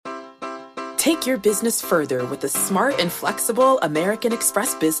Take your business further with the smart and flexible American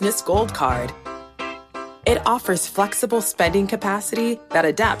Express Business Gold Card. It offers flexible spending capacity that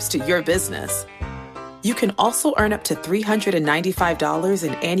adapts to your business. You can also earn up to $395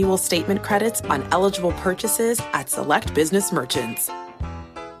 in annual statement credits on eligible purchases at select business merchants.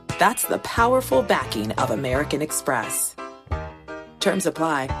 That's the powerful backing of American Express. Terms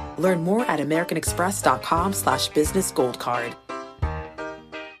apply. Learn more at americanexpress.com/business gold card.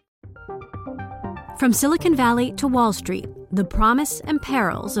 From Silicon Valley to Wall Street, the promise and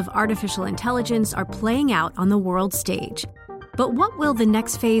perils of artificial intelligence are playing out on the world stage. But what will the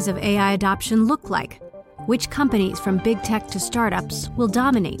next phase of AI adoption look like? Which companies from big tech to startups will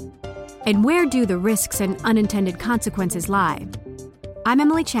dominate? And where do the risks and unintended consequences lie? I'm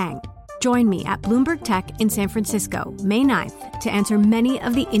Emily Chang. Join me at Bloomberg Tech in San Francisco, May 9th, to answer many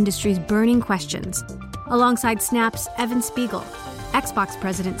of the industry's burning questions, alongside Snap's Evan Spiegel, Xbox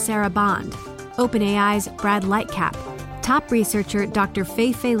President Sarah Bond, OpenAI's Brad Lightcap, top researcher Dr.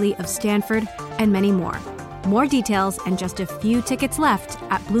 Fei Li of Stanford, and many more. More details and just a few tickets left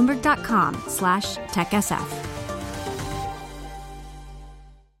at Bloomberg.com/TechSF.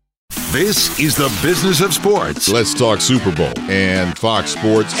 This is the business of sports. Let's talk Super Bowl and Fox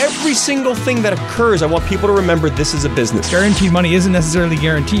Sports. Every single thing that occurs, I want people to remember this is a business. Guaranteed money isn't necessarily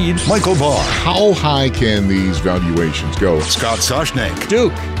guaranteed. Michael Barr. How high can these valuations go? Scott Soshnick.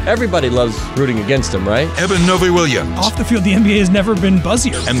 Duke. Everybody loves rooting against him, right? Evan Novi-Williams. Off the field, the NBA has never been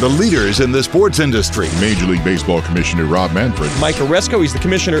buzzier. And the leaders in the sports industry. Major League Baseball Commissioner Rob Manfred. Mike Oresco, he's the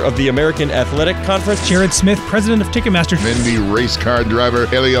commissioner of the American Athletic Conference. Jared Smith, president of Ticketmaster. Then the race car driver,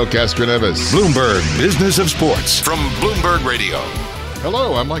 Helio Castroneves. Bloomberg Business of Sports from Bloomberg Radio.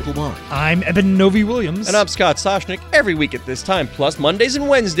 Hello, I'm Michael Barr. I'm Evan Novi-Williams. And I'm Scott Soshnick. Every week at this time, plus Mondays and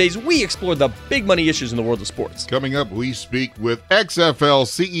Wednesdays, we explore the big money issues in the world of sports. Coming up, we speak with XFL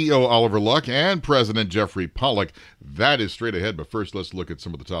CEO Oliver Luck and President Jeffrey Pollack. That is straight ahead, but first let's look at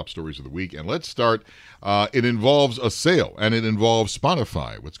some of the top stories of the week. And let's start, it involves a sale, and it involves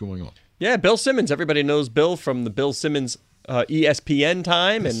Spotify. What's going on? Yeah, Bill Simmons. Everybody knows Bill from the Bill Simmons ESPN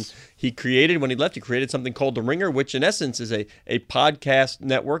time, and he created something called The Ringer, which in essence is a podcast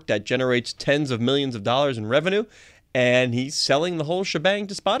network that generates tens of millions of dollars in revenue, and he's selling the whole shebang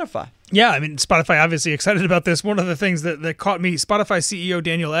to Spotify. Yeah, I mean, Spotify obviously excited about this. One of the things that caught me, Spotify CEO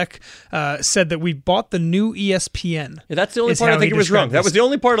Daniel Ek said that we bought the new ESPN. Yeah, that's the only part I think it was wrong. That was the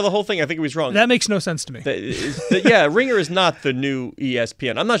only part of the whole thing I think it was wrong. That makes no sense to me. Ringer is not the new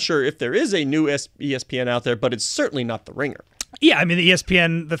ESPN. I'm not sure if there is a new ESPN out there, but it's certainly not the Ringer. Yeah, I mean, the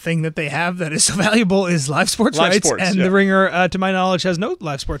ESPN, the thing that they have that is so valuable is live sports rights. The Ringer, to my knowledge, has no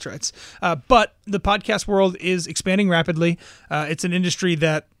live sports rights. But the podcast world is expanding rapidly. It's an industry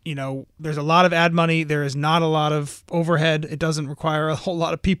that, there's a lot of ad money. There is not a lot of overhead. It doesn't require a whole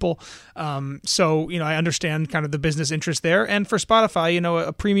lot of people. So I understand kind of the business interest there. And for Spotify,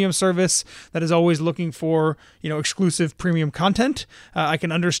 a premium service that is always looking for, exclusive premium content. I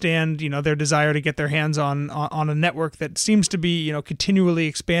can understand, their desire to get their hands on a network that seems to be, continually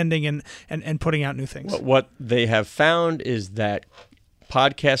expanding and putting out new things. What they have found is that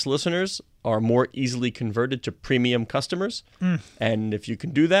podcast listeners are more easily converted to premium customers. And if you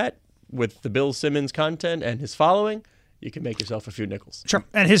can do that with the Bill Simmons content and his following, you can make yourself a few nickels. Sure.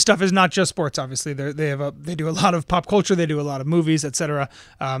 And his stuff is not just sports, obviously. They do a lot of pop culture, they do a lot of movies, etc.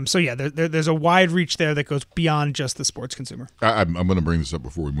 There's a wide reach there that goes beyond just the sports consumer. I'm going to bring this up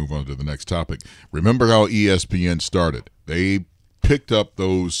before we move on to the next topic. Remember how ESPN started? They picked up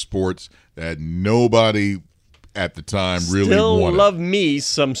those sports that nobody at the time really wanted. Love me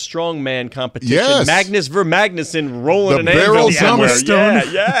some strongman competition. Yes. Magnus versus Magnuson rolling the an barrel anvil somewhere.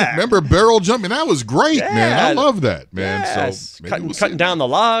 Yeah. Remember barrel jumping? That was great, man. I love that, man. Yes. So cutting down the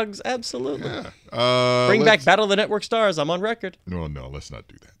logs, absolutely. Yeah. Bring back Battle of the Network Stars. I'm on record. No, let's not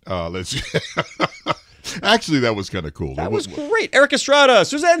do that. Let's. Actually, that was kind of cool. That was great. Eric Estrada,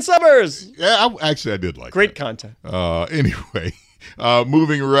 Suzanne Summers. Yeah, I did like great that. content. Anyway,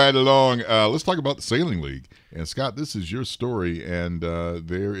 moving right along, let's talk about the Sailing League. And Scott, this is your story, and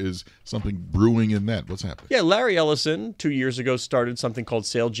there is something brewing in that. What's happening? Yeah, Larry Ellison 2 years ago started something called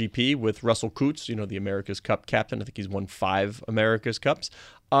Sail GP with Russell Coutts, the America's Cup captain. I think he's won 5 America's Cups.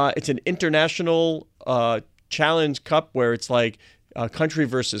 It's an international challenge cup where it's like country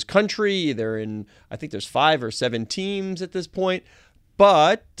versus country. I think there's 5 or 7 teams at this point.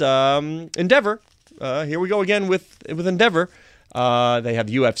 But Endeavor, here we go again with Endeavor. They have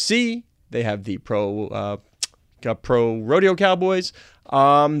UFC. They have the Pro Rodeo Cowboys.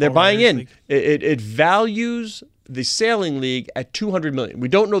 They're buying in. It values the Sailing League at $200 million. We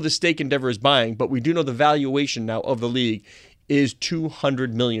don't know the stake Endeavor is buying, but we do know the valuation now of the league is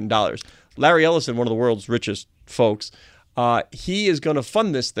 $200 million. Larry Ellison, one of the world's richest folks, he is going to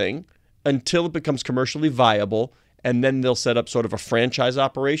fund this thing until it becomes commercially viable, and then they'll set up sort of a franchise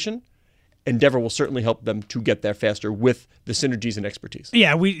operation. Endeavor will certainly help them to get there faster with the synergies and expertise.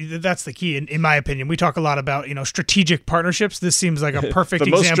 Yeah, that's the key, in my opinion. We talk a lot about strategic partnerships. This seems like a perfect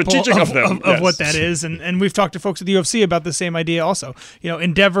example of what that is. And we've talked to folks at the UFC about the same idea also.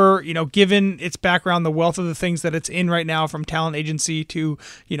 Endeavor, given its background, the wealth of the things that it's in right now, from talent agency to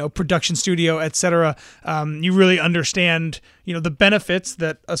production studio, et cetera, you really understand the benefits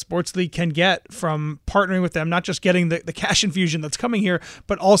that a sports league can get from partnering with them, not just getting the cash infusion that's coming here,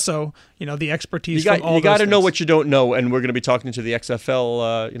 but also the expertise. You got to know what you don't know, and we're going to be talking to the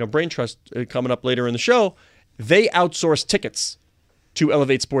XFL Brain Trust coming up later in the show. They outsource tickets to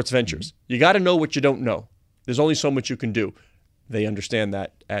Elevate Sports Ventures. You got to know what you don't know. There's only so much you can do. They understand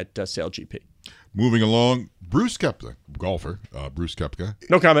that at SailGP. Moving along, Bruce Koepka, golfer, Bruce Koepka.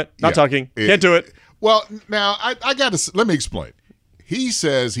 No comment. Not talking. Can't do it. Well, now, I got to, let me explain. He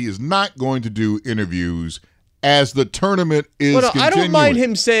says he is not going to do interviews as the tournament is continuing. I don't mind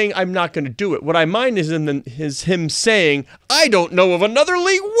him saying I'm not going to do it. What I mind is him saying, I don't know of another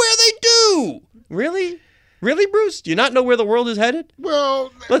league where they do. Really? Really, Bruce? Do you not know where the world is headed?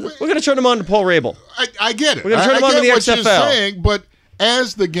 Well, we're going to turn him on to Paul Rabel. I get it. We're going to turn him on to the XFL. You're saying, but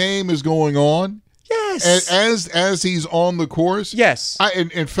as the game is going on, yes, and as he's on the course, yes.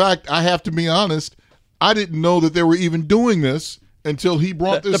 In fact, I have to be honest, I didn't know that they were even doing this until he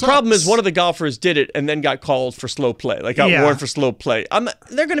brought this up. The problem is one of the golfers did it and then got called for slow play, got warned for slow play.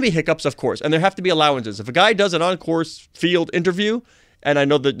 There are going to be hiccups, of course, and there have to be allowances. If a guy does an on-course field interview, and I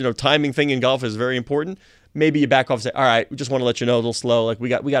know that timing thing in golf is very important, maybe you back off and say, all right, we just want to let you know a little slow. We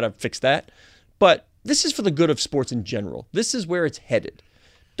got to fix that. But this is for the good of sports in general. This is where it's headed.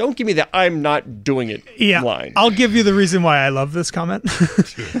 Don't give me the I'm not doing it line. I'll give you the reason why I love this comment.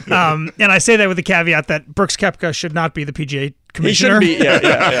 And I say that with the caveat that Brooks Koepka should not be the PGA commissioner. He shouldn't be,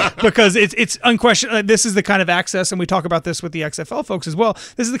 yeah. Because it's unquestionable. This is the kind of access, and we talk about this with the XFL folks as well.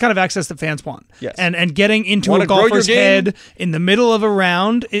 This is the kind of access that fans want. Yes. And getting into a golfer's head in the middle of a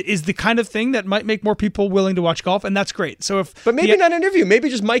round is the kind of thing that might make more people willing to watch golf, and that's great. But maybe not an interview. Maybe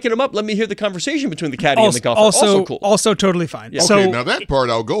just miking him up. Let me hear the conversation between the caddy and the golfer. Also cool. Also totally fine. Yeah. Okay, now that part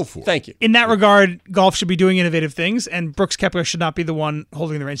I'll go for. Thank you. In that regard, golf should be doing innovative things, and Brooks Koepka should not be the one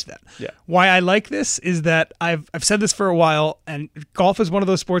holding the reins to that. Yeah. Why I like this is that I've said this for a while, and golf is one of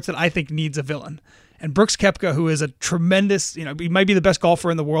those sports that I think needs a villain. And Brooks Koepka, who is a tremendous, he might be the best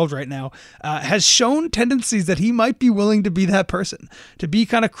golfer in the world right now, has shown tendencies that he might be willing to be that person, to be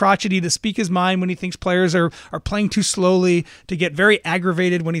kind of crotchety, to speak his mind when he thinks players are playing too slowly, to get very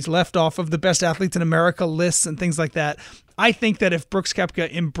aggravated when he's left off of the best athletes in America lists and things like that. I think that if Brooks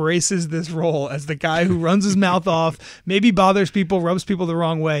Koepka embraces this role as the guy who runs his mouth off, maybe bothers people, rubs people the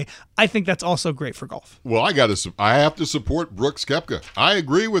wrong way, I think that's also great for golf. Well, I have to support Brooks Koepka. I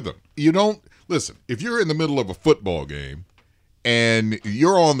agree with him. Listen, if you're in the middle of a football game and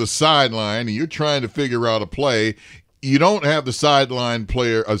you're on the sideline and you're trying to figure out a play, you don't have the sideline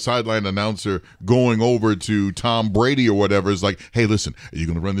announcer going over to Tom Brady or whatever. It's like, hey, listen, are you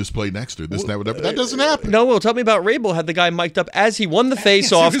going to run this play next or this, that, whatever? That doesn't happen. No, well, tell me about Rabel. Had the guy mic'd up as he won the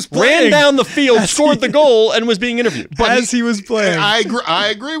face-off, ran down the field, scored the goal, and was being interviewed. But as he was playing. I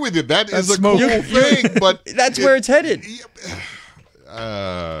agree with you. That is a cool thing, but that's where it's headed.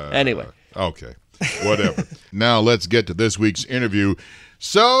 Anyway. Okay, whatever. Now let's get to this week's interview.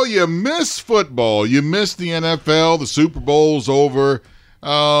 So you miss football. You miss the NFL. The Super Bowl's over.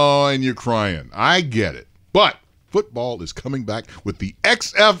 Oh, and you're crying. I get it. But football is coming back with the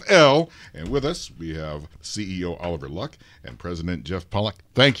XFL. And with us, we have CEO Oliver Luck and President Jeff Pollock.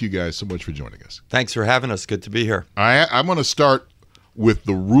 Thank you guys so much for joining us. Thanks for having us. Good to be here. I'm going to start with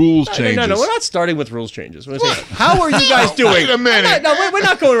the rules changes. No, we're not starting with rules changes. How are you guys doing? Wait a minute. No, we're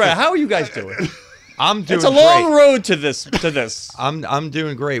not going right. How are you guys doing? I'm doing It's a long road to this. I'm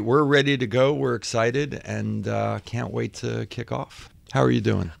doing great. We're ready to go. We're excited and can't wait to kick off. How are you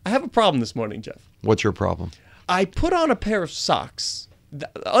doing? I have a problem this morning, Jeff. What's your problem? I put on a pair of socks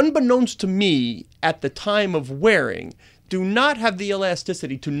that, unbeknownst to me at the time of wearing, do not have the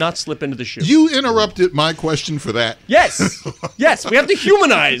elasticity to not slip into the shoe. You interrupted my question for that. Yes, we have to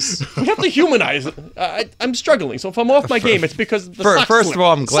humanize. I'm struggling, so if I'm off my game, it's because the socks First slip. of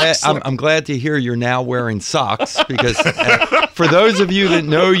all, I'm glad to hear you're now wearing socks because for those of you that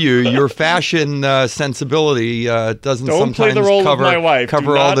know you, your fashion sensibility doesn't Don't sometimes play the role cover of my wife.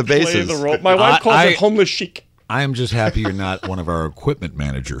 cover all the bases. My wife calls it homeless chic. I am just happy you're not one of our equipment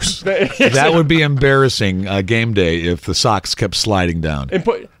managers. That would be embarrassing game day if the socks kept sliding down.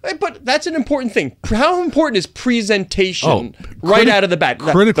 But that's an important thing. How important is presentation right out of the bat?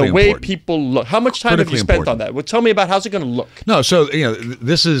 Critically the way important. people look. How much time have you spent on that? Well, tell me about how's it going to look. No, so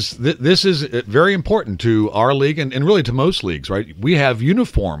this is very important to our league and really to most leagues, right? We have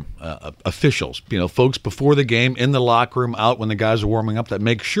uniform officials, folks before the game in the locker room, out when the guys are warming up, that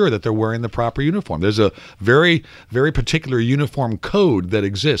make sure that they're wearing the proper uniform. There's a very, very particular uniform code that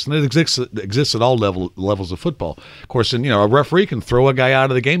exists, and it exists at all levels of football. Of course, and a referee can throw a guy out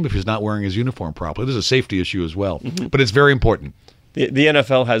of the game if he's not wearing his uniform properly. This is a safety issue as well, but it's very important. The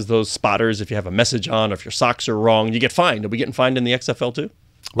NFL has those spotters. If you have a message on, or if your socks are wrong, you get fined. Are we getting fined in the XFL too?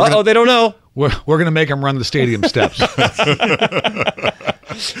 They don't know. We're going to make them run the stadium steps.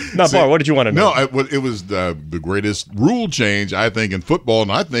 Now, Bar, what did you want to know? No, it was the greatest rule change, I think, in football,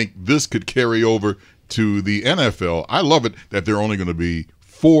 and I think this could carry over to the NFL. I love it that there are only going to be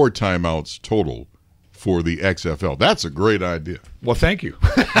 4 timeouts total for the XFL. That's a great idea. Well, thank you.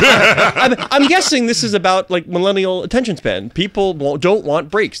 I'm guessing this is about like millennial attention span. People don't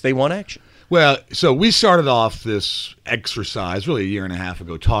want breaks. They want action. Well, so we started off this exercise really a year and a half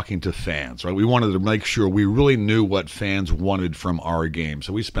ago talking to fans, right? We wanted to make sure we really knew what fans wanted from our game.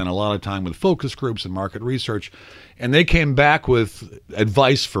 So we spent a lot of time with focus groups and market research, and they came back with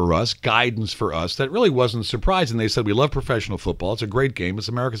advice for us, guidance for us that really wasn't surprising. They said, we love professional football. It's a great game. It's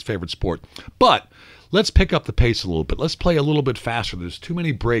America's favorite sport. But let's pick up the pace a little bit. Let's play a little bit faster. There's too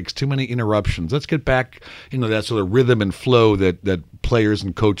many breaks, too many interruptions. Let's get back, that sort of rhythm and flow that players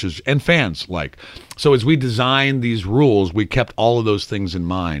and coaches and fans like. So as we designed these rules, we kept all of those things in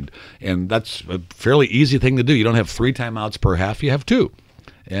mind. And that's a fairly easy thing to do. You don't have 3 timeouts per half. You have 2.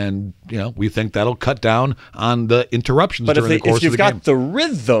 And, we think that'll cut down on the interruptions during the course of the game. But if you've got the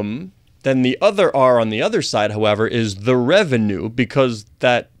rhythm, then the other R on the other side, however, is the revenue, because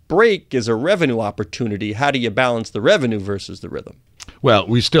that break is a revenue opportunity. How do you balance the revenue versus the rhythm? Well,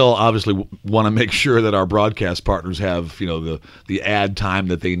 we still obviously want to make sure that our broadcast partners have, the ad time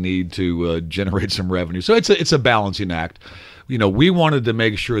that they need to generate some revenue. So it's a balancing act. We wanted to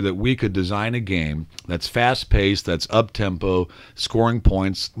make sure that we could design a game that's fast-paced, that's up-tempo, scoring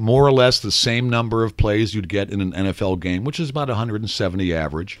points, more or less the same number of plays you'd get in an NFL game, which is about 170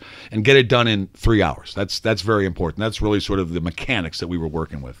 average, and get it done in 3 hours. That's very important. That's really sort of the mechanics that we were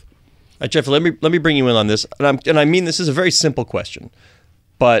working with. Jeff, let me bring you in on this, and I mean this is a very simple question,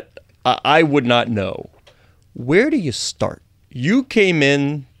 but I would not know. Where do you start? You came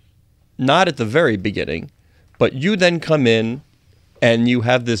in not at the very beginning, but you then come in and you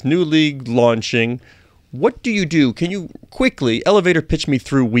have this new league launching. What do you do? Can you quickly elevator pitch me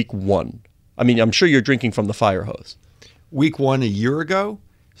through week 1? I mean, I'm sure you're drinking from the fire hose. Week 1 a year ago?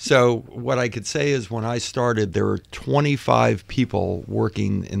 So what I could say is when I started, there were 25 people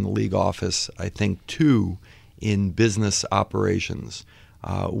working in the league office, I think 2 in business operations.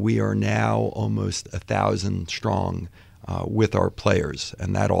 We are now almost 1,000 strong with our players,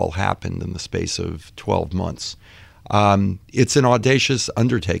 and that all happened in the space of 12 months. It's an audacious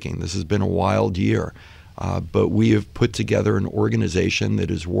undertaking. This has been a wild year, but we have put together an organization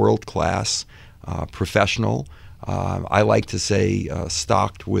that is world-class, professional. I like to say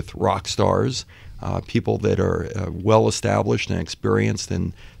stocked with rock stars, people that are well-established and experienced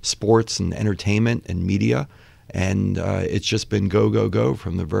in sports and entertainment and media. And it's just been go, go, go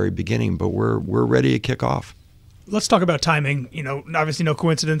from the very beginning. But we're ready to kick off. Let's talk about timing. Obviously no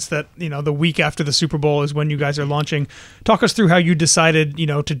coincidence that, the week after the Super Bowl is when you guys are launching. Talk us through how you decided,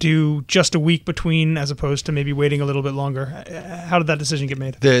 to do just a week between as opposed to maybe waiting a little bit longer. How did that decision get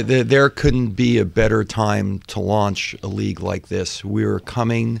made? There couldn't be a better time to launch a league like this. We're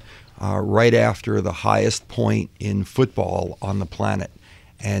coming right after the highest point in football on the planet.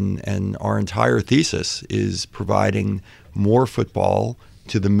 And our entire thesis is providing more football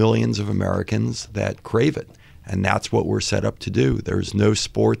to the millions of Americans that crave it. And that's what we're set up to do. There's no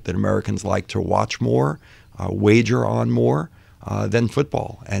sport that Americans like to watch more, wager on more than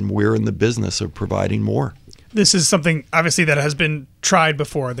football. And we're in the business of providing more. This is something, obviously, that has been tried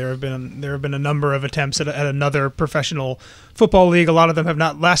before. There have been a number of attempts at another professional football league. A lot of them have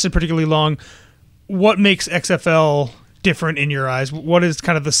not lasted particularly long. What makes XFL different in your eyes? What is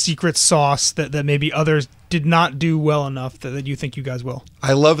kind of the secret sauce that maybe others did not do well enough that you think you guys will?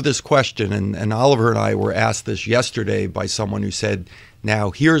 I love this question, and Oliver and I were asked this yesterday by someone who said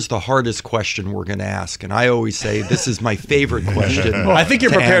Now, here's the hardest question we're going to ask, and I always say this is my favorite question. I think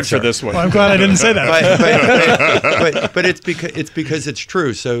you're prepared for this one. Well, I'm glad I didn't say that. but it's because it's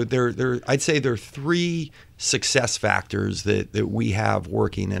true. So I'd say there are three success factors that we have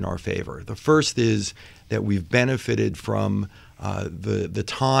working in our favor. The first is that we've benefited from the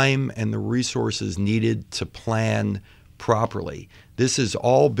time and the resources needed to plan properly. This has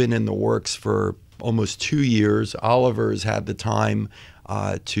all been in the works for almost 2 years. Oliver has had the time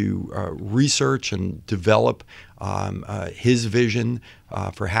to research and develop his vision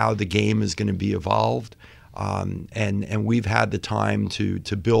for how the game is going to be evolved. And we've had the time to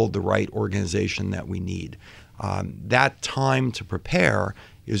build the right organization that we need. That time to prepare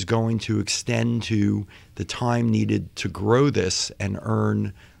is going to extend to the time needed to grow this and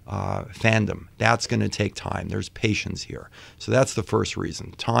earn fandom. That's going to take time. There's patience here. So that's the first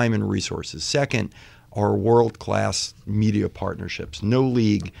reason, time and resources. Second, are world-class media partnerships. No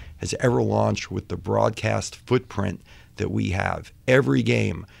league has ever launched with the broadcast footprint that we have. Every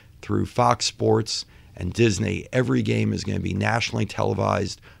game through Fox Sports and Disney, every game is going to be nationally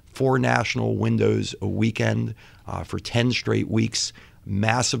televised, 4 national windows a weekend for 10 straight weeks,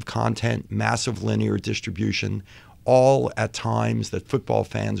 massive content, massive linear distribution, all at times that football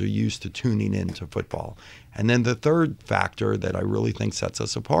fans are used to tuning into football. And then the third factor that I really think sets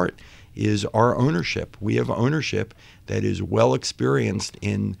us apart is our ownership. We have ownership that is well experienced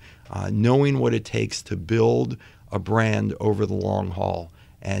in knowing what it takes to build a brand over the long haul.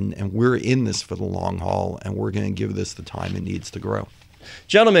 And we're in this for the long haul, and we're going to give this the time it needs to grow.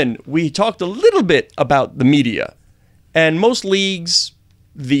 Gentlemen, we talked a little bit about the media. And most leagues,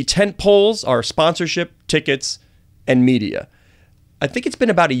 the tent poles are sponsorship, tickets, and media. I think it's been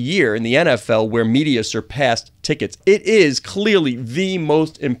about a year in the NFL where media surpassed tickets. It is clearly the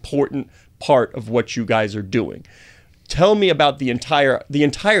most important part of what you guys are doing. Tell me about the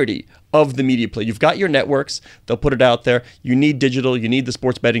entirety of the media play. You've got your networks. They'll put it out there. You need digital. You need the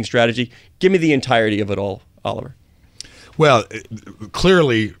sports betting strategy. Give me the entirety of it all, Oliver. Well,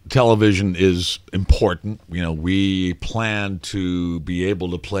 clearly television is important. You know, we plan to be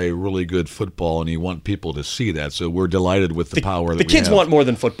able to play really good football, and you want people to see that. So we're delighted with the power that we have. The kids want more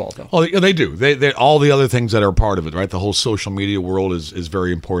than football, though. Oh, they do. They all the other things that are part of it, right? The whole social media world is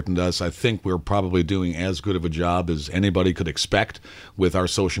very important to us. I think we're probably doing as good of a job as anybody could expect with our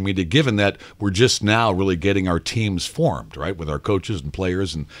social media, given that we're just now really getting our teams formed, right, with our coaches and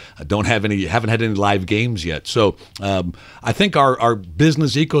players, and haven't had any live games yet. So I think our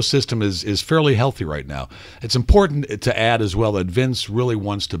business ecosystem is fairly healthy right now. It's important to add as well that Vince really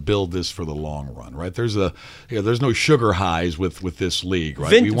wants to build this for the long run, right? There's no sugar highs with this league,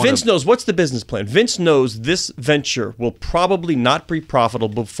 right? Vince knows what's the business plan. Vince knows this venture will probably not be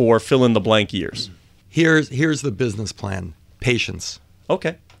profitable for fill in the blank years. Here's the business plan. Patience.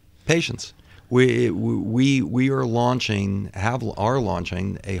 Okay. Patience. We are launching a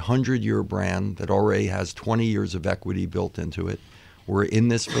 100-year brand that already has 20 years of equity built into it. We're in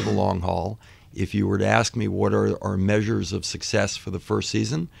this for the long haul. If you were to ask me what are our measures of success for the first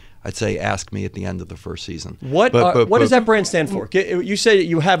season, I'd say ask me at the end of the first season. What does that brand stand for? You say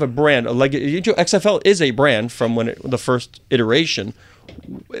you have a brand. XFL is a brand from the first iteration.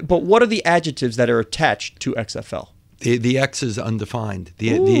 But what are the adjectives that are attached to XFL? The X is undefined.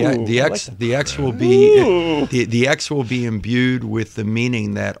 The X will be imbued with the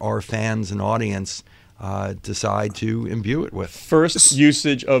meaning that our fans and audience decide to imbue it with. First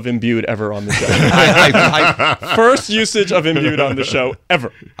usage of imbued ever on the show. First usage of imbued on the show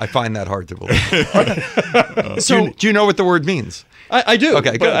ever. I find that hard to believe. Do you know what the word means? I do.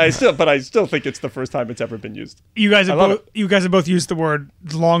 Okay, but I still think it's the first time it's ever been used. You guys have both used the word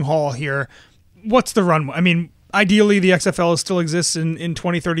long haul here. What's the runway? I mean, ideally, the XFL still exists in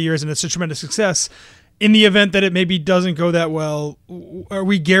 20, 30 years, and it's a tremendous success. In the event that it maybe doesn't go that well, are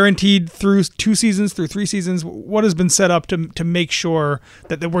we guaranteed through 2 seasons, through 3 seasons? What has been set up to make sure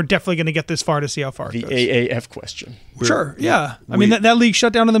that we're definitely going to get this far to see how far it goes? The AAF question. Sure, yeah. I mean, that league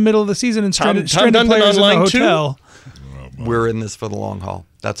shut down in the middle of the season and stranded players in the hotel. We're in this for the long haul.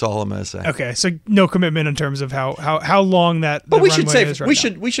 That's all I'm going to say. Okay, so no commitment in terms of how long that. But we should say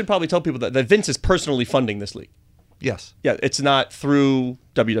we should probably tell people that Vince is personally funding this league. Yes. Yeah, it's not through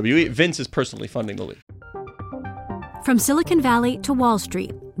WWE. Vince is personally funding the league. From Silicon Valley to Wall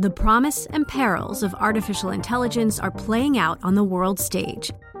Street, the promise and perils of artificial intelligence are playing out on the world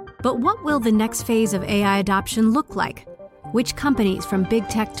stage. But what will the next phase of AI adoption look like? Which companies from big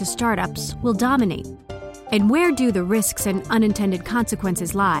tech to startups will dominate? And where do the risks and unintended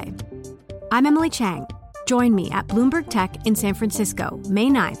consequences lie? I'm Emily Chang. Join me at Bloomberg Tech in San Francisco, May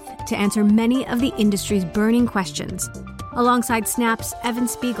 9th, to answer many of the industry's burning questions alongside Snap's Evan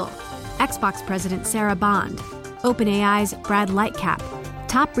Spiegel, Xbox President Sarah Bond, OpenAI's Brad Lightcap,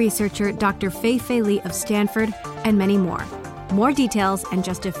 top researcher Dr. Fei Li of Stanford, and many more. More details and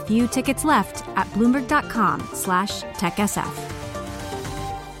just a few tickets left at Bloomberg.com/TechSF.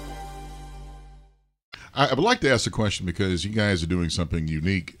 I would like to ask a question because you guys are doing something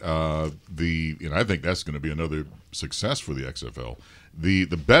unique. I think that's going to be another success for the XFL. The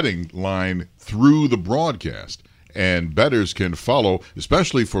betting line through the broadcast, and bettors can follow,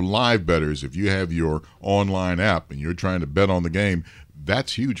 especially for live bettors. If you have your online app and you're trying to bet on the game,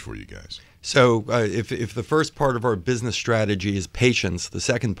 that's huge for you guys. So if the first part of our business strategy is patience, the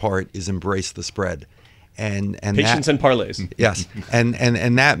second part is embrace the spread. And patience and parlays. Yes,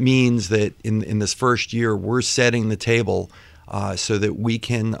 and that means that in this first year we're setting the table so that we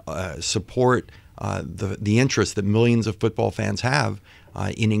can support the interest that millions of football fans have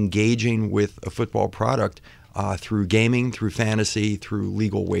in engaging with a football product through gaming, through fantasy, through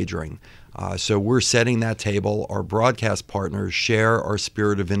legal wagering. So we're setting that table. Our broadcast partners share our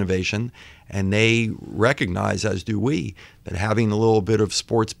spirit of innovation, and they recognize, as do we, that having a little bit of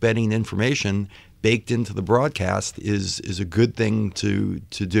sports betting information baked into the broadcast is a good thing to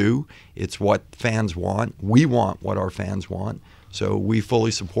do. It's what fans want. We want what our fans want. So we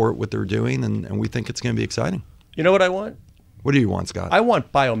fully support what they're doing, and we think it's going to be exciting. You know what I want? What do you want, Scott? I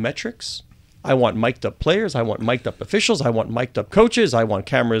want biometrics. I want mic'd up players. I want mic'd up officials. I want mic'd up coaches. I want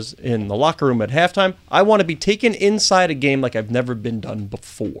cameras in the locker room at halftime. I want to be taken inside a game like I've never been done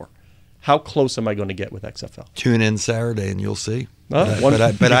before. How close am I going to get with XFL? Tune in Saturday and you'll see. We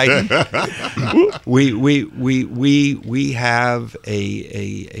have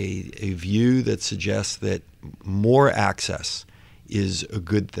a view that suggests that more access is a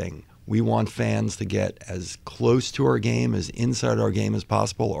good thing. We want fans to get as close to our game, as inside our game as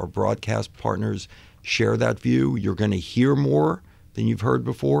possible. Our broadcast partners share that view. You're going to hear more than you've heard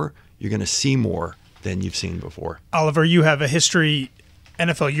before. You're going to see more than you've seen before. Oliver, you have a history,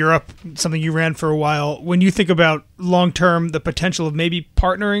 NFL Europe, something you ran for a while. When you think about long-term, the potential of maybe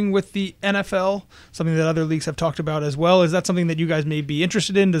partnering with the NFL, something that other leagues have talked about as well, is that something that you guys may be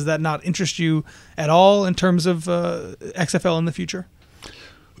interested in? Does that not interest you at all in terms of XFL in the future?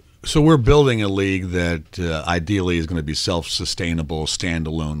 So we're building a league that ideally is going to be self-sustainable,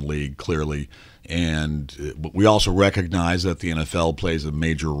 standalone league, clearly. And we also recognize that the NFL plays a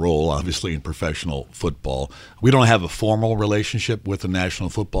major role, obviously, in professional football. We don't have a formal relationship with the National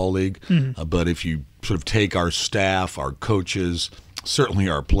Football League, but if you sort of take our staff, our coaches, certainly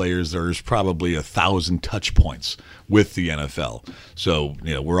our players, there's probably 1,000 touch points with the NFL. So,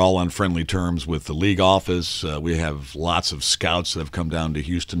 we're all on friendly terms with the league office. We have lots of scouts that have come down to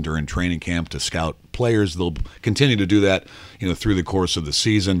Houston during training camp to scout players. They'll continue to do that, through the course of the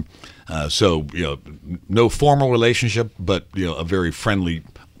season. So, no formal relationship, but, a very friendly,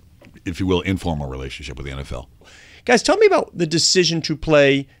 if you will, informal relationship with the NFL. Guys, tell me about the decision to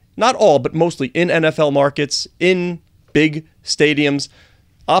play, not all, but mostly in NFL markets, in big stadiums.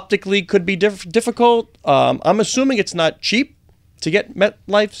 Optically could be difficult. I'm assuming it's not cheap to get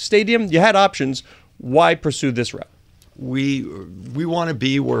MetLife Stadium. You had options. Why pursue this route? We want to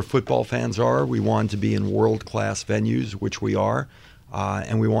be where football fans are. We want to be in world-class venues, which we are,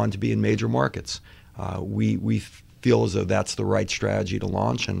 and we want to be in major markets. We feel as though that's the right strategy to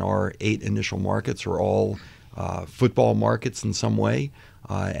launch, and our 8 initial markets are all football markets in some way,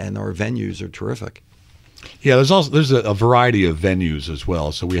 and our venues are terrific. Yeah, there's a variety of venues as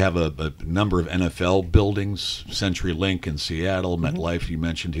well. So we have a number of NFL buildings, CenturyLink in Seattle, MetLife you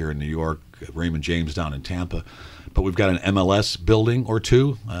mentioned here in New York, Raymond James down in Tampa. But we've got an MLS building or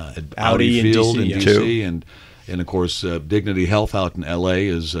two at Audi Field in DC, and of course Dignity Health out in LA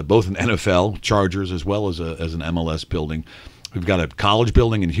is both an NFL, Chargers, as well as an MLS building. We've got a college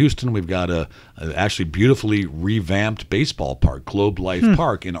building in Houston. We've got a actually beautifully revamped baseball park, Globe Life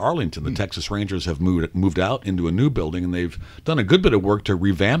Park in Arlington. The Texas Rangers have moved out into a new building, and they've done a good bit of work to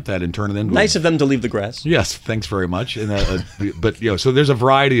revamp that and turn it into nice of them to leave the grass. Yes, thanks very much. And, but so there's a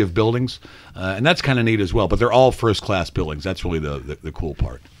variety of buildings, and that's kind of neat as well. But they're all first-class buildings. That's really the cool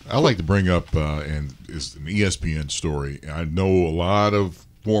part. I like to bring up, and it's an ESPN story. I know a lot of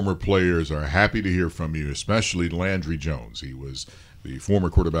former players are happy to hear from you, especially Landry Jones. He was the former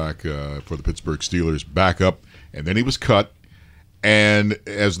quarterback for the Pittsburgh Steelers, backup, and then he was cut. And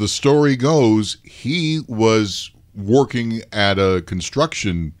as the story goes, he was working at a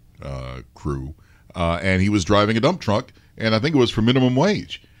construction crew, and he was driving a dump truck, and I think it was for minimum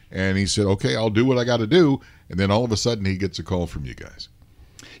wage. And he said, okay, I'll do what I got to do. And then all of a sudden he gets a call from you guys.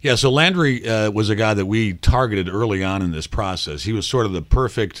 Yeah, so Landry was a guy that we targeted early on in this process. He was sort of the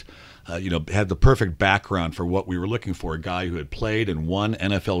perfect had the perfect background for what we were looking for. A guy who had played and won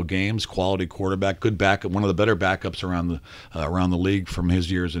NFL games, quality quarterback, good backup, one of the better backups around the league from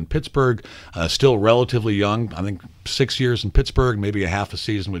his years in Pittsburgh. Still relatively young, I think 6 years in Pittsburgh, maybe a half a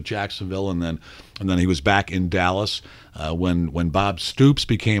season with Jacksonville, and then he was back in Dallas. When Bob Stoops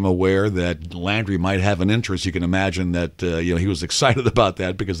became aware that Landry might have an interest, you can imagine that he was excited about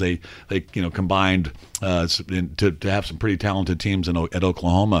that, because they combined to have some pretty talented teams at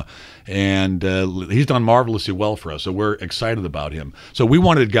Oklahoma, and he's done marvelously well for us. So we're excited about him. So we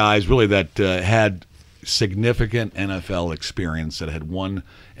wanted guys really that had significant NFL experience, that had won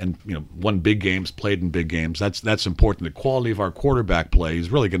big games, played in big games. That's important. The quality of our quarterback play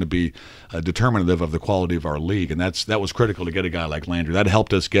is really going to be determinative of the quality of our league, and that was critical to get a guy like Landry. That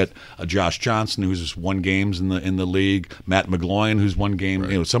helped us get Josh Johnson, who's just won games in the league, Matt McGloin, who's won game.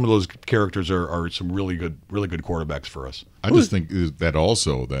 Right. Some of those characters are some really good quarterbacks for us. I just think that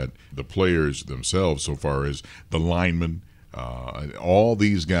also that the players themselves, so far as the linemen, all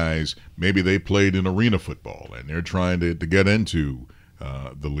these guys, maybe they played in arena football and they're trying to get into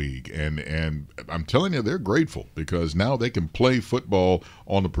the league, and I'm telling you, they're grateful because now they can play football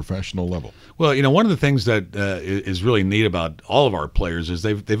on a professional level. Well, one of the things that is really neat about all of our players is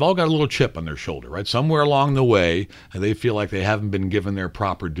they've all got a little chip on their shoulder, right? Somewhere along the way, they feel like they haven't been given their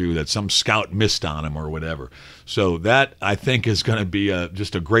proper due, that some scout missed on them or whatever. So that, I think, is going to be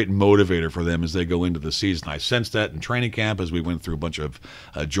just a great motivator for them as they go into the season. I sensed that in training camp as we went through a bunch of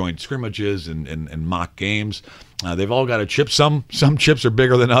joint scrimmages and mock games. They've all got a chip. Some chips are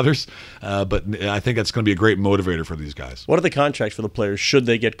bigger than others, but I think that's going to be a great motivator for these guys. What are the contracts for the players? Should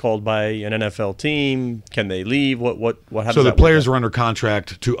they get called by an NFL team? Can they leave? What happens? So the players are under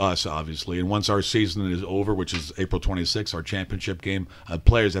contract to us, obviously, and once our season is over, which is April 26th, our championship game,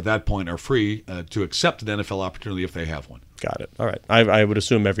 players at that point are free to accept an NFL opportunity if they have one. Got it. All right. I would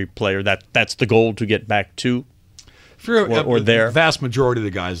assume every player that's the goal to get back to. Or there. The vast majority of the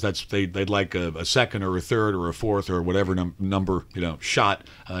guys, they'd like a second or a third or a fourth or whatever number shot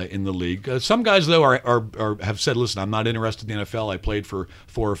in the league. Some guys though have said, listen, I'm not interested in the NFL. I played for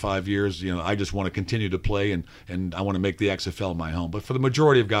 4 or 5 years. I just want to continue to play and I want to make the XFL my home. But for the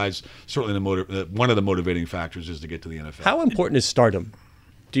majority of guys, certainly one of the motivating factors is to get to the NFL. How important is stardom?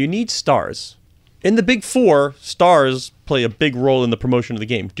 Do you need stars? In the Big Four, stars play a big role in the promotion of the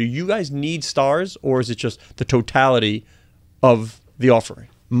game. Do you guys need stars, or is it just the totality of the offering?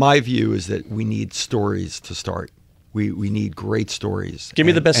 My view is that we need stories to start. We need great stories. Give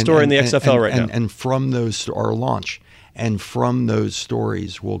me the best story in the XFL right now. And from those, our launch, and from those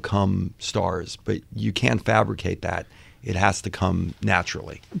stories will come stars. But you can't fabricate that. It has to come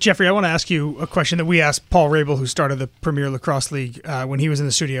naturally. Jeffrey, I want to ask you a question that we asked Paul Rabel, who started the Premier Lacrosse League, when he was in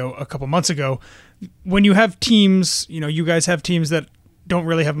the studio a couple months ago. When you have teams, you guys have teams that don't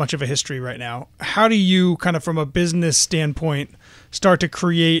really have much of a history right now. How do you, kind of from a business standpoint, start to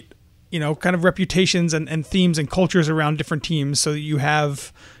create, kind of reputations and themes and cultures around different teams so that you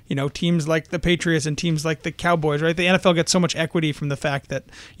have, teams like the Patriots and teams like the Cowboys, right? The NFL gets so much equity from the fact that,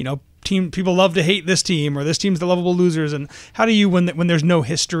 people love to hate this team, or this team's the lovable losers. And how do you, when there's no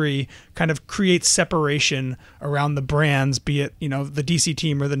history, kind of create separation around the brands, be it the DC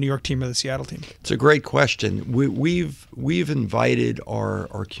team or the New York team or the Seattle team? It's a great question. We've invited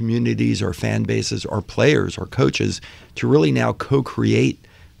our communities, our fan bases, our players, our coaches to really now co-create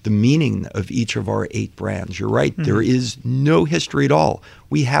the meaning of each of our 8 brands. You're right. Mm-hmm. There is no history at all.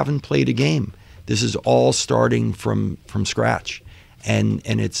 We haven't played a game. This is all starting from scratch. And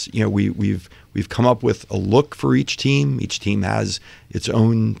it's we've come up with a look for each team. Each team has its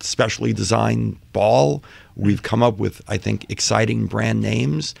own specially designed ball. We've come up with, I think, exciting brand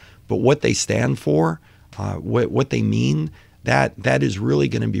names. But what they stand for, what they mean, that is really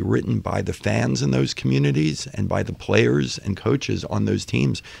going to be written by the fans in those communities and by the players and coaches on those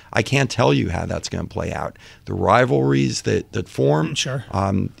teams. I can't tell you how that's going to play out. The rivalries that form, sure.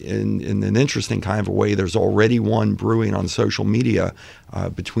 In an interesting kind of a way, there's already one brewing on social media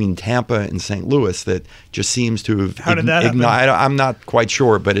between Tampa and St. Louis that just seems to have How did that happen? I'm not quite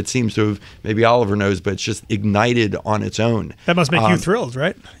sure, but it seems to have, maybe Oliver knows, but it's just ignited on its own. That must make you thrilled,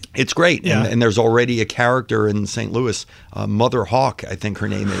 right? It's great. Yeah. And there's already a character in St. Louis, Mother Hawk, I think her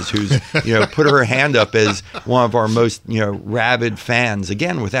name is, who's put her hand up as one of our most rabid fans,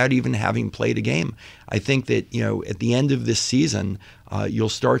 again, without even having played a game. I think that at the end of this season, you'll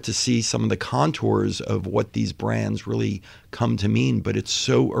start to see some of the contours of what these brands really come to mean. But it's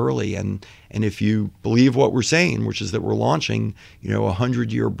so early, and if you believe what we're saying, which is that we're launching, a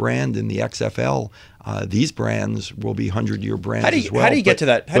 100-year brand in the XFL, these brands will be 100-year brands as well. How do you get to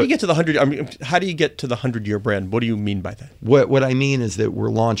that? How do you get to the 100? I mean, how do you get to the 100-year brand? What do you mean by that? What I mean is that we're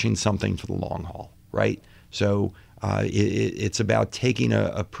launching something for the long haul, right? So it's about taking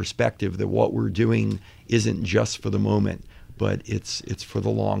a perspective that what we're doing isn't just for the moment, but it's for the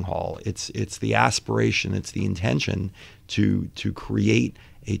long haul. It's the aspiration, it's the intention to create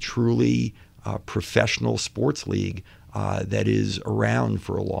a truly professional sports league that is around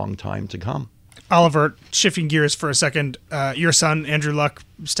for a long time to come. Oliver, shifting gears for a second, your son, Andrew Luck,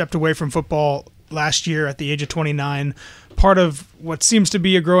 stepped away from football last year at the age of 29. Part of what seems to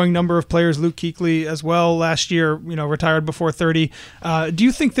be a growing number of players, Luke Kuechly as well, last year, retired before 30. Do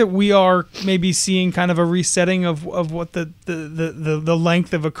you think that we are maybe seeing kind of a resetting of what the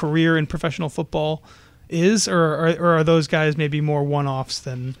length of a career in professional football is, or are those guys maybe more one-offs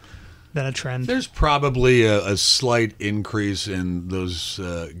than a trend? There's probably a slight increase in those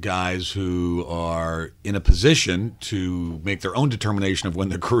guys who are in a position to make their own determination of when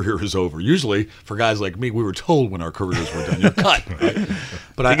their career is over. Usually, for guys like me, we were told when our careers were done. You're cut. Right?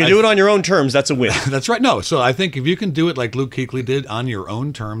 But you can do it on your own terms. That's a win. That's right. No, so I think if you can do it like Luke Kuechly did on your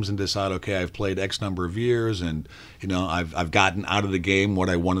own terms and decide, okay, I've played X number of years and I've gotten out of the game what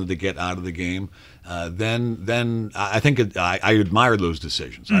I wanted to get out of the game. Then I think I admire those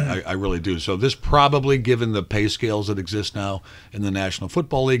decisions. Mm-hmm. I really do. So this probably, given the pay scales that exist now in the National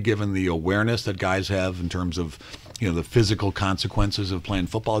Football League, given the awareness that guys have in terms of the physical consequences of playing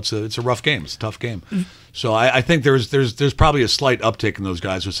football, it's a rough game. It's a tough game. Mm-hmm. So I think there's probably a slight uptick in those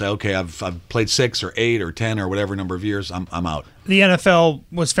guys who say, okay, I've played 6 or 8 or 10 or whatever number of years, I'm out. The NFL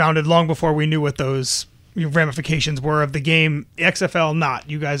was founded long before we knew what those ramifications were of the game. The XFL, not.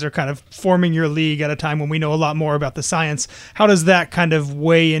 You guys are kind of forming your league at a time when we know a lot more about the science. How does that kind of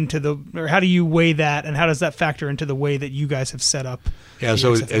weigh into or how do you weigh that, and how does that factor into the way that you guys have set up? Yeah,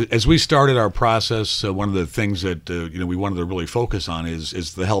 so as we started our process, one of the things that we wanted to really focus on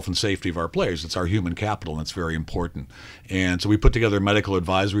is the health and safety of our players. It's our human capital, and it's very important. And so we put together a medical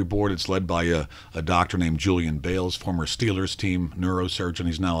advisory board. It's led by a doctor named Julian Bales, former Steelers team neurosurgeon.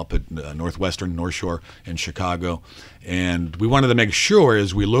 He's now up at Northwestern, North Shore in Chicago. And we wanted to make sure,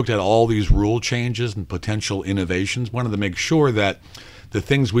 as we looked at all these rule changes and potential innovations, wanted to make sure that the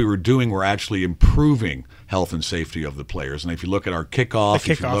things we were doing were actually improving health and safety of the players. And if you look at our kickoff,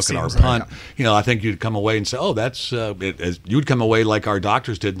 if you look at our punt, I think you'd come away and say, oh, that's you'd come away like our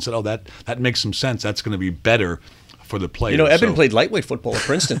doctors did and said, oh, that makes some sense. That's going to be better for the players. Eben played lightweight football at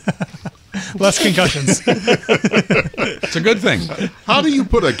Princeton. Less concussions. It's a good thing. How do you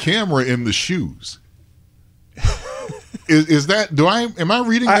put a camera in the shoes? Is that? Am I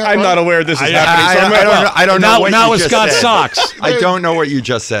reading that? I'm right? not aware this is happening. I don't know. Now it's got socks. I don't know what you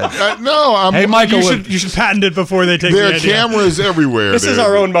just said. Hey, Michael, you should patent it before they take there the idea. are cameras everywhere. This is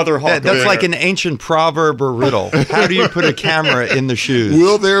our own Mother Hawk. That's like an ancient proverb or riddle. How do you put a camera in the shoes?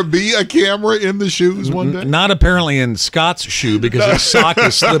 Will there be a camera in the shoes one day? Not apparently in Scott's shoe, because his sock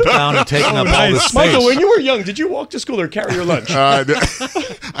has slipped down and taken up all the space. Michael, when you were young, did you walk to school or carry your lunch?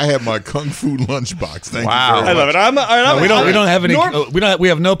 I had my Kung Fu lunchbox. Thank you very much. I love it. We don't have any. We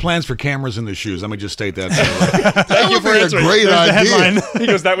have no plans for cameras in the shoes. Let me just state that. Thank you for answering. A great idea. Headline. He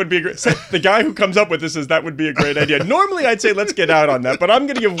goes, that would be a great. The guy who comes up with this says that would be a great idea. Normally, I'd say let's get out on that, but I'm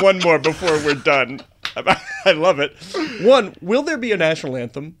going to give one more before we're done. I love it. 1, will there be a national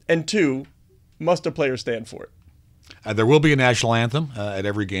anthem? And 2, must a player stand for it? There will be a national anthem at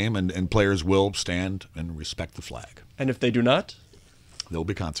every game, and players will stand and respect the flag. And if they do not? There will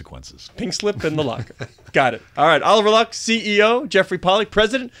be consequences. Pink slip in the locker. Got it. All right. Oliver Luck, CEO. Jeffrey Pollack,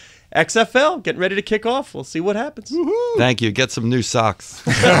 President. XFL, getting ready to kick off. We'll see what happens. Woo-hoo. Thank you. Get some new socks.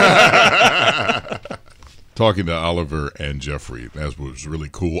 Talking to Oliver and Jeffrey, that was really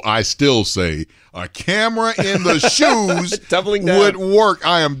cool. I still say a camera in the shoes would work.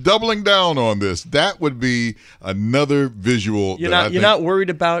 I am doubling down on this. That would be another visual. You're not worried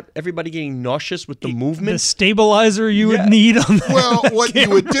about everybody getting nauseous with the movement? The stabilizer you would need on that. Well, what you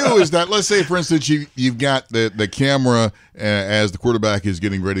would do is that, let's say, for instance, you've got the camera as the quarterback is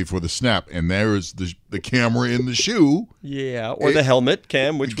getting ready for the snap, and there is the camera in the shoe. Yeah, or the helmet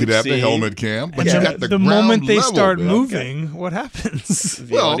cam, which you could have the helmet cam, but you got the moment they start moving, what happens?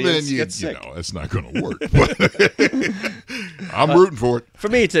 Well, then you know it's not going to work. But I'm rooting for it. For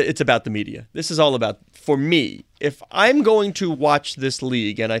me, it's about the media. This is all about, for me, if I'm going to watch this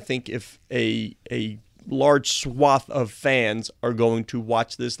league, and I think if a large swath of fans are going to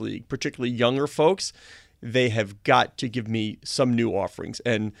watch this league, particularly younger folks, they have got to give me some new offerings.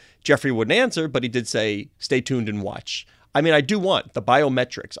 And Jeffrey wouldn't answer, but he did say, stay tuned and watch. I mean, I do want the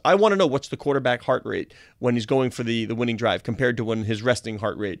biometrics. I want to know what's the quarterback heart rate when he's going for the winning drive compared to when his resting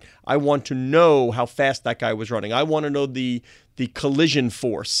heart rate. I want to know how fast that guy was running. I want to know the collision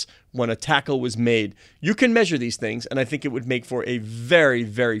force when a tackle was made. You can measure these things, and I think it would make for a very,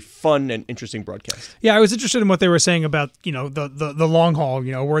 very fun and interesting broadcast. Yeah, I was interested in what they were saying about, the long haul,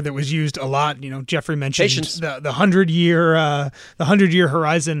 a word that was used a lot. Jeffrey mentioned Patience. the 100-year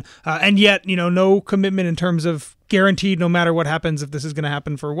horizon, and yet, no commitment in terms of guaranteed no matter what happens, if this is going to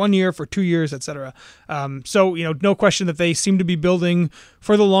happen for 1 year, for 2 years, etc. So, no question that they seem to be building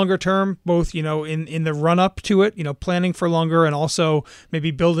for the longer term, both, in the run up to it, planning for longer, and also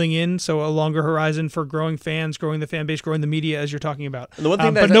maybe building in a longer horizon for growing fans, growing the fan base, growing the media, as you're talking about. And the one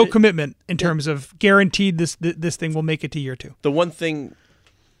thing but no commitment in terms of guaranteed this thing will make it to year 2. The one thing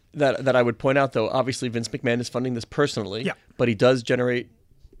that I would point out, though, obviously Vince McMahon is funding this personally, but he does generate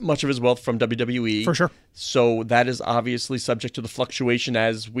much of his wealth from WWE. For sure. So that is obviously subject to the fluctuation,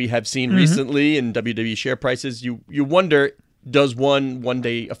 as we have seen recently in WWE share prices. You wonder, does one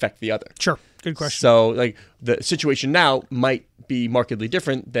day affect the other? Sure. Good question. So, the situation now might be markedly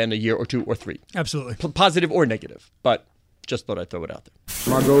different than a year or 2 or 3. Absolutely. Positive or negative. But just thought I'd throw it out there.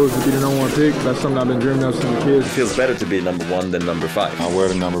 My goal is to be the number 1 pick. That's something I've been dreaming of since a kid. It feels better to be number 1 than number 5. I wear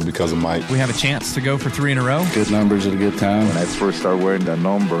the number because of Mike. We have a chance to go for 3 in a row. Good numbers at a good time. When I first started wearing that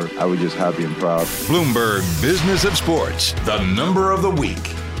number, I was just happy and proud. Bloomberg Business of Sports, the number of the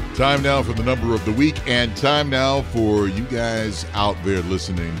week. Time now for the number of the week, and time now for you guys out there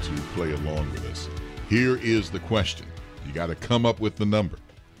listening to play along with us. Here is the question. You got to come up with the number.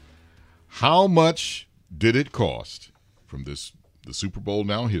 How much did it cost from the Super Bowl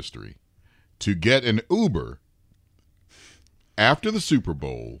now history to get an Uber after the Super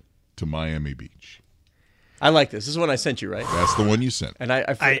Bowl to Miami Beach? I like this. This is one I sent you, right? That's the one you sent. And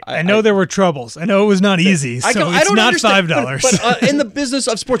I know there were troubles. I know it was not easy, so it's not $5. But in the business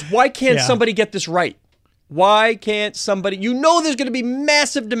of sports, why can't somebody get this right? Why can't somebody... there's going to be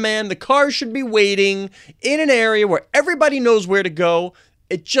massive demand. The cars should be waiting in an area where everybody knows where to go.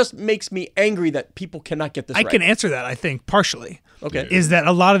 It just makes me angry that people cannot get this right. I can answer that, I think, partially. Okay. Is that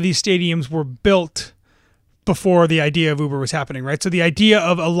a lot of these stadiums were built before the idea of Uber was happening, right? So the idea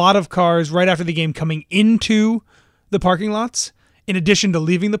of a lot of cars right after the game coming into the parking lots, in addition to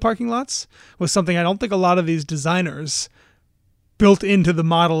leaving the parking lots, was something I don't think a lot of these designers built into the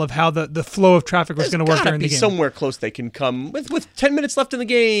model of how the flow of traffic was going to work during the game. Somewhere close they can come with 10 minutes left in the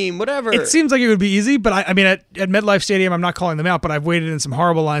game, whatever. It seems like it would be easy, but I mean, at MetLife Stadium, I'm not calling them out, but I've waited in some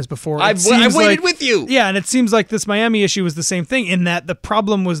horrible lines before. I've waited with you. Yeah, and it seems like this Miami issue was the same thing, in that the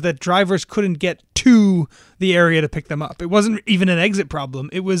problem was that drivers couldn't get to the area to pick them up. It wasn't even an exit problem.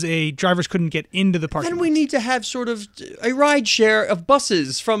 It was drivers couldn't get into the parking lot. Then we need to have sort of a ride share of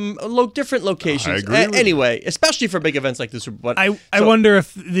buses from different locations. I agree anyway, especially for big events like this. But I wonder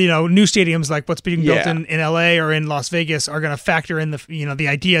if new stadiums like what's being built in LA or in Las Vegas are going to factor in the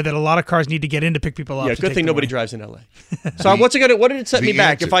idea that a lot of cars need to get in to pick people up. Yeah, good thing nobody drives in LA. So what did it set me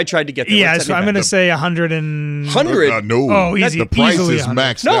back if I tried to get there? Yeah, so I'm going to say 100 and 100. No, oh, easy. The price easily is 100.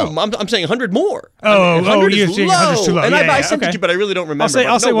 maxed out. No, I'm saying 100 more. 100 is low. 100's too low. And I sent it to you, but I really don't remember.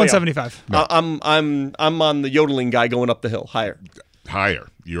 I'll say 175. No. I'm on the yodeling guy going up the hill. Higher.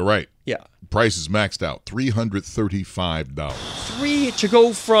 You're right. Yeah. Price is maxed out. $335. 3 to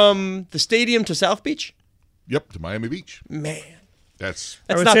go from the stadium to South Beach? Yep, to Miami Beach. Man. That's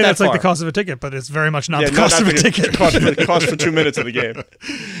I would not say that that's far. like the cost of a ticket, but it's very much not the cost of a ticket. The cost for 2 minutes of the game.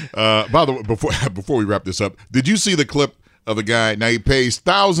 By the way, before we wrap this up, did you see the clip of the guy? Now he pays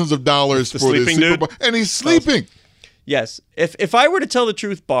thousands of dollars for this Super Bowl, and he's sleeping. Yes. If I were to tell the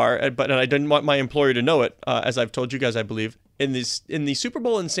truth, and I didn't want my employer to know it, as I've told you guys, I believe, in the Super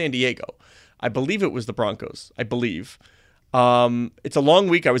Bowl in San Diego, I believe it was the Broncos. I believe. It's a long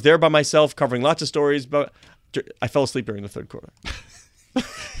week. I was there by myself covering lots of stories, but I fell asleep during the third quarter. A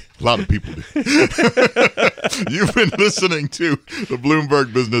lot of people do. You've been listening to the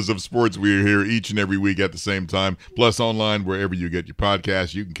Bloomberg Business of Sports. We are here each and every week at the same time, plus online wherever you get your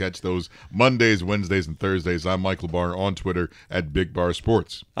podcasts. You can catch those Mondays, Wednesdays, and Thursdays. I'm Michael Barr on Twitter at Big Bar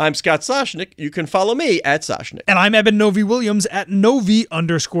Sports. I'm Scott Soshnick. You can follow me at Soshnick. And I'm Eben Novi-Williams at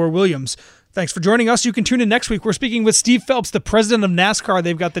Novi_Williams. Thanks for joining us. You can tune in next week. We're speaking with Steve Phelps, the president of NASCAR.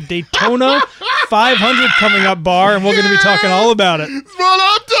 They've got the Daytona 500 coming up, Bar, and we're going to be talking all about it. That's what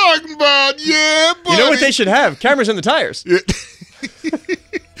I'm talking about. Yeah, buddy. You know what they should have? Cameras in the tires.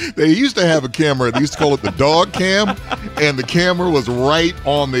 They used to have a camera. They used to call it the dog cam, and the camera was right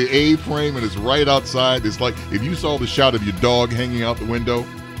on the A-frame, and it's right outside. It's like if you saw the shot of your dog hanging out the window,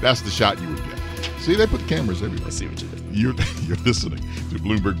 that's the shot you would get. See, they put cameras everywhere. I see what you did. You're listening to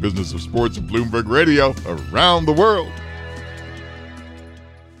Bloomberg Business of Sports and Bloomberg Radio around the world.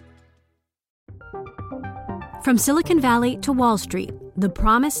 From Silicon Valley to Wall Street, the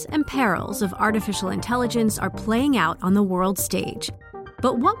promise and perils of artificial intelligence are playing out on the world stage.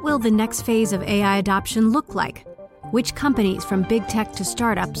 But what will the next phase of AI adoption look like? Which companies from big tech to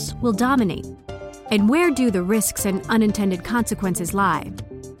startups will dominate? And where do the risks and unintended consequences lie?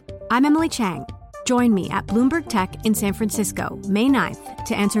 I'm Emily Chang. Join me at Bloomberg Tech in San Francisco, May 9th,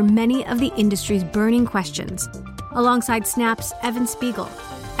 to answer many of the industry's burning questions, alongside Snap's Evan Spiegel,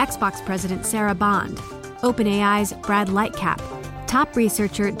 Xbox President Sarah Bond, OpenAI's Brad Lightcap, top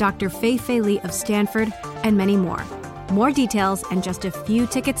researcher Dr. Fei Li of Stanford, and many more. More details and just a few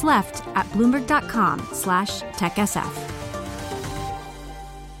tickets left at Bloomberg.com/TechSF.